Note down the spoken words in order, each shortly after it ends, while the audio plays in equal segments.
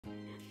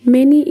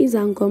Many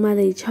Sangoma,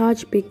 they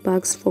charge big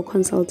bucks for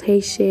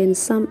consultation.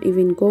 Some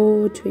even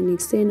go to an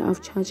extent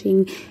of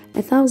charging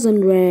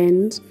 1,000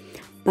 rand.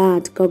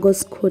 But Gogo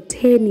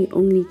Skhotheni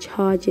only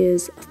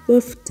charges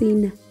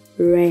 15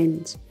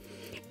 rand.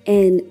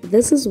 And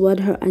this is what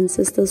her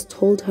ancestors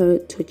told her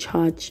to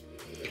charge.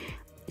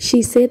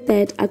 She said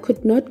that I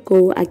could not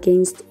go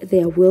against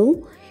their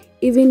will,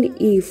 even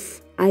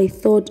if I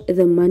thought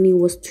the money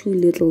was too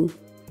little.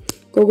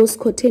 Gogo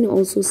Skhotheni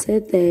also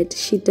said that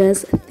she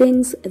does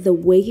things the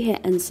way her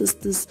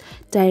ancestors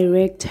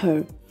direct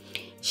her.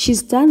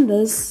 She's done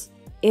this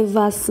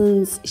ever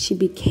since she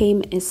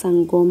became a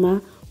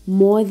Sangoma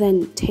more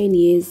than 10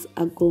 years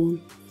ago.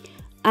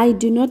 I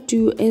do not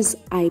do as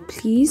I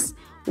please.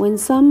 When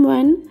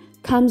someone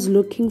comes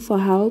looking for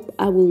help,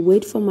 I will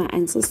wait for my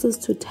ancestors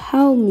to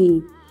tell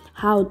me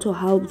how to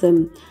help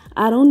them.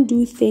 I don't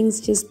do things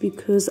just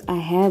because I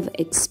have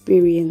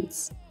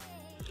experience.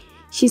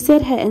 She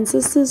said her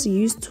ancestors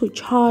used to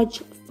charge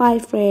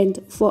 5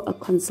 rand for a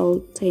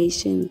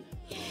consultation.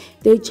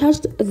 They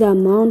charged the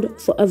amount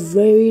for a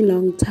very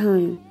long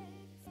time.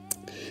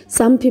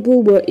 Some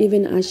people were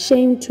even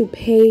ashamed to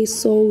pay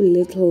so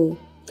little.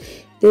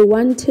 They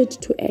wanted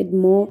to add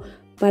more,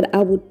 but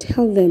I would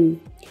tell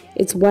them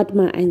it's what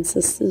my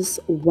ancestors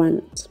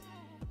want.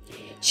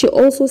 She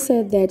also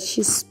said that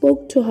she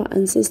spoke to her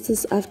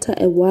ancestors after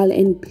a while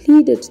and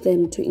pleaded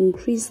them to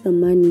increase the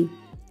money.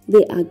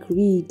 They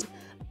agreed,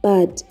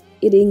 but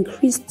it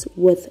increased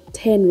with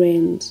 10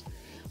 rand,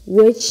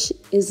 which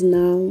is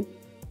now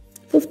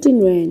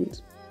 15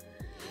 rand.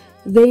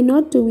 They're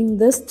not doing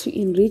this to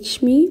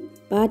enrich me,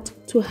 but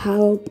to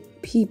help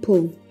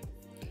people.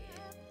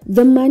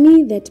 The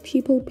money that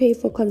people pay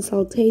for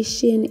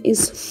consultation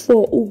is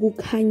for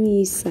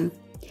ukukhanyisa,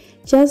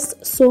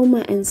 just so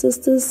my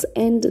ancestors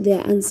and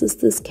their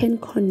ancestors can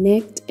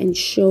connect and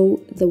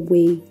show the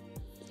way.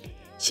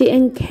 She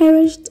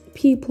encouraged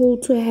people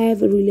to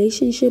have a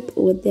relationship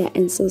with their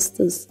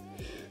ancestors.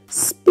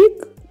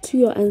 Speak to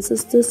your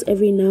ancestors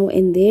every now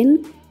and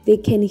then. They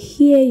can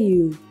hear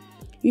you.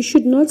 You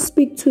should not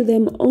speak to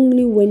them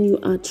only when you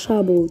are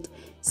troubled.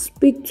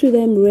 Speak to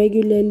them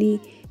regularly.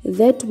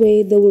 That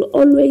way they will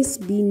always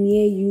be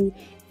near you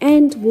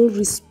and will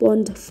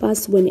respond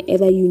fast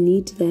whenever you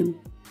need them,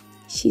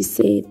 she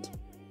said.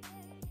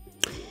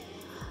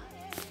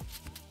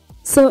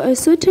 So a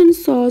certain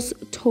source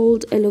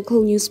told a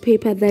local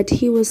newspaper that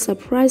he was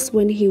surprised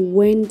when he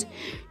went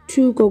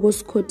to Gogo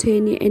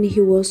Skhotheni and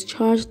he was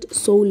charged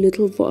so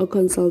little for a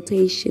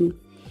consultation.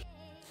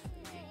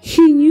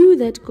 He knew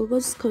that Gogo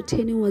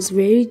Skhotheni was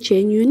very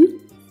genuine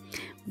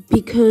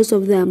because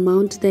of the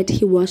amount that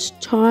he was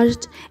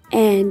charged,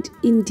 and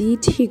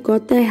indeed he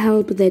got the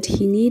help that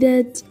he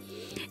needed,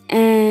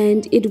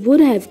 and it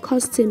would have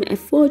cost him a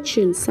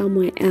fortune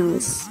somewhere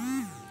else.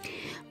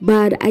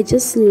 But I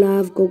just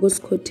love Gogo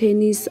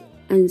Skhotheni's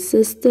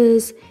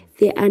ancestors.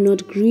 They are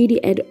not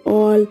greedy at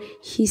all.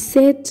 He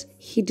said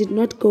he did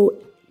not go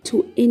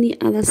to any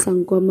other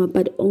Sangoma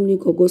but only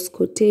Gogo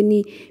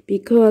Skhotheni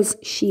because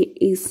she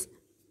is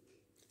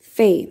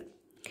fair.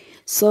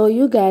 So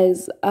you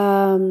guys,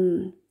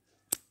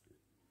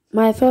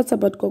 my thoughts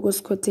about Gogo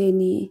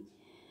Skhotheni.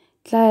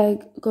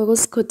 Like, Gogo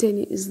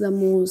Skhotheni is the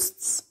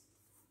most,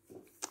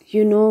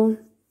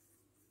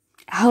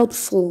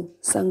 helpful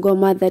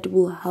Sangoma that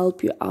will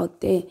help you out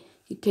there.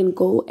 You can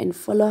go and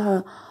follow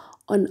her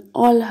on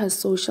all her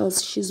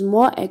socials. She's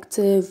more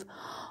active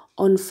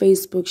on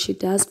Facebook. She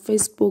does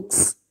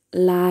Facebook's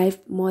live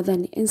more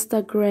than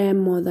Instagram,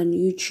 more than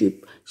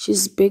YouTube.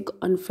 She's big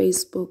on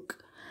Facebook.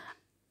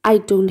 I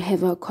don't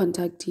have her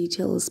contact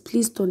details.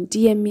 Please don't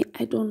DM me.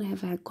 I don't have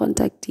her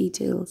contact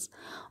details.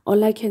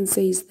 All I can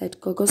say is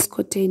that Gogo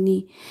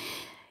Skhotheni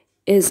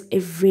is a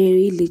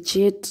very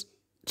legit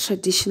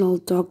traditional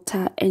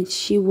doctor and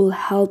she will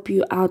help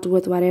you out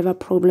with whatever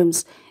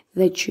problems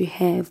that you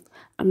have.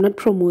 I'm not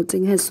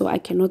promoting her, so I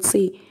cannot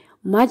say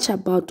much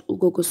about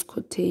Gogo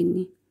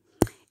Skhotheni.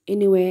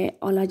 Anyway,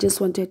 all I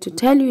just wanted to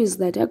tell you is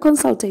that her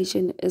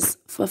consultation is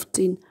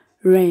 15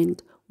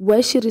 rand.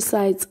 Where she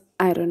resides,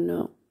 I don't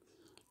know.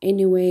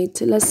 Anyway,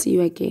 till I see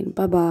you again.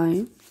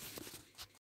 Bye-bye.